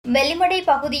வெலிமடை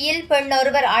பகுதியில் பெண்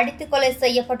ஒருவர் அடித்து கொலை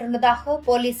செய்யப்பட்டுள்ளதாக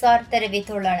போலீசார்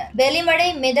தெரிவித்துள்ளனர். வெலிமடை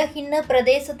மெதஹின்ன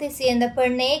பிரதேசத்தை சேர்ந்த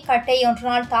பெண்ணே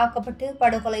கட்டையொன்றால் தாக்கப்பட்டு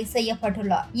படுகொலை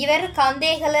செய்யப்பட்டுள்ளார். இவர்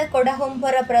கந்தேகல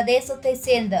கொடகும்புர பிரதேசத்தை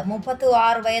சேர்ந்த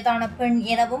 36 வயதான பெண்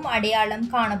எனவும் அடையாளம்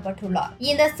காணப்பட்டுள்ளார்.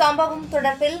 இந்த சம்பவம்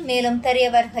தொடர்பில் மேலும் தெரிய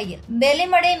வருகையில்,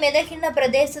 வெலிமடை மெதஹின்ன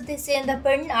பிரதேசத்தை சேர்ந்த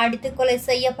பெண் அடித்து கொலை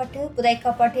செய்யப்பட்டு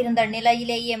புதைக்கப்பட்டிருந்த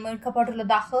நிலையிலேயே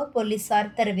மீட்கப்பட்டுள்ளதாக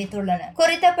போலீசார் தெரிவித்துள்ளனர்.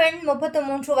 குறித்த பெண்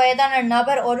 33 வயதான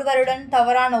நபர் ஒருவருடன்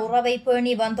தவறான உறவை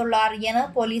பேணி வந்துள்ளார் என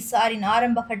போலீசாரின்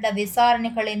ஆரம்பகட்ட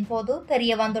விசாரணைகளின் போது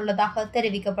தெரிய வந்துள்ளதாக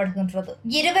தெரிவிக்கப்படுகின்றது.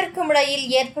 இருவருக்கும் இடையில்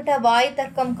ஏற்பட்ட வாய்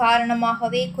தர்க்கம்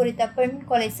காரணமாகவே குறித்த பெண்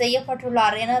கொலை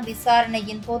செய்யப்பட்டுள்ளார் என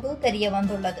விசாரணையின் போது தெரிய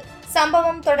வந்துள்ளது.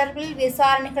 சம்பவம் தொடர்பில்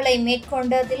விசாரணைகளை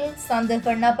மேற்கொண்டதில்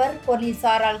சந்தேக நபர்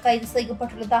போலீசாரால் கைது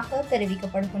செய்யப்பட்டுள்ளதாக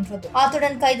தெரிவிக்கப்படுகின்றது.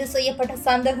 அத்துடன் கைது செய்யப்பட்ட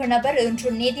சந்தேக நபர்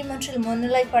இன்று நீதிமன்றில்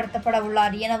முன்னிலைப்படுத்தப்பட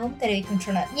உள்ளார் எனவும்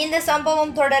தெரிவிக்கின்றனர். இந்த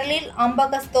சம்பவம் தொடர்பில்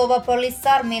அம்பகஸ்தோவா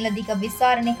போலீசார் மேலதிக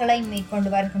விசாரணைகளை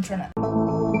மேற்கொண்டு வருகின்றனர்.